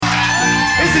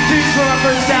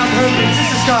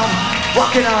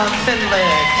Walking on thin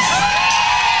legs.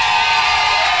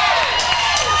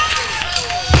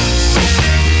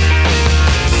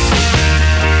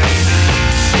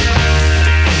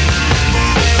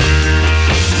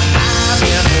 I've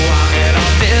been walking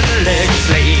on thin legs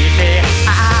lately.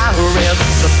 I read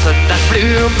something that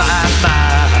blew my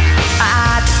mind.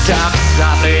 I talk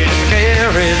softly and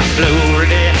very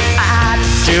slowly. I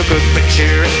took a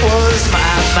picture, it was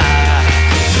my mind.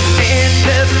 In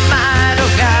the mind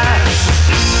of God,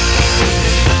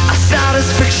 I saw this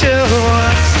picture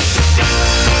once.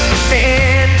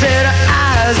 Into the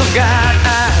eyes of God,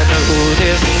 I know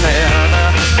this never,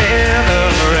 ever,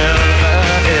 ever,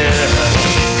 ever.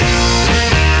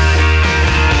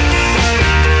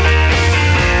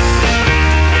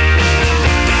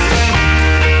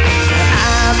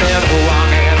 I've been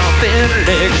walking on thin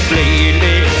legs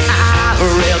lately. I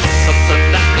read something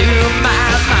that blew my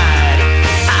mind.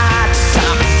 I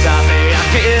stopped, I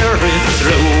carried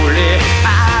slowly.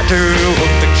 I drew a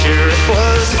picture, it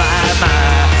was my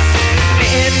mind.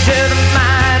 Into the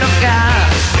mind of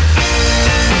God,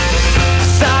 I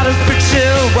saw this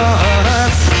picture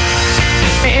once.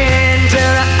 Into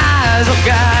the eyes of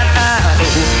God, I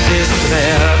know this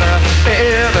never,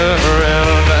 ever, ever,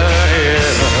 ever.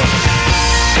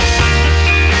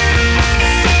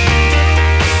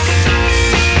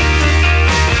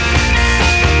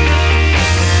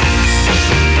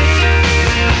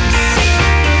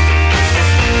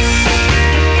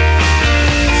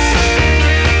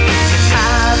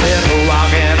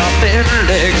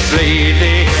 Legs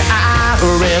lately, I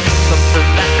read something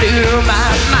that blew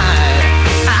my mind.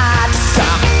 I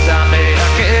stopped, I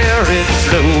carried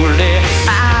slowly.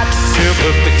 I just took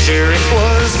a picture, it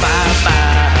was my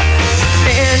mind.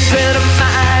 Into the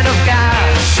mind of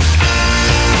God,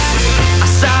 I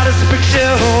saw this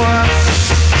picture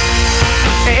once.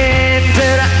 Into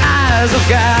the eyes of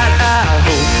God, I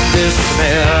hope this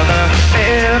never,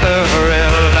 ever,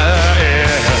 ever,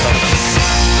 ever.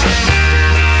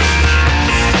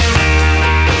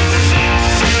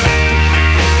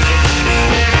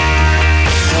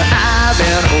 I've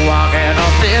been walking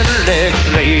on thin legs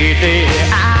lately.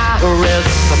 I read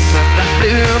something that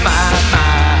blew my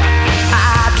mind.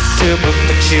 I took a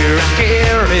picture, I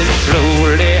carried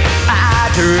slowly.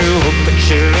 I drew a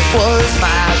picture, it was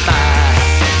my mind.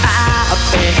 I've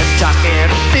been talking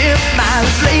thin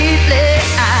minds lately.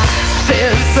 I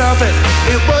said something,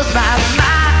 it was my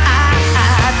mind.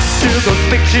 I took a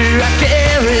picture, I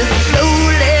carried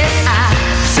slowly. I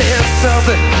said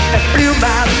something that blew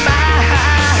my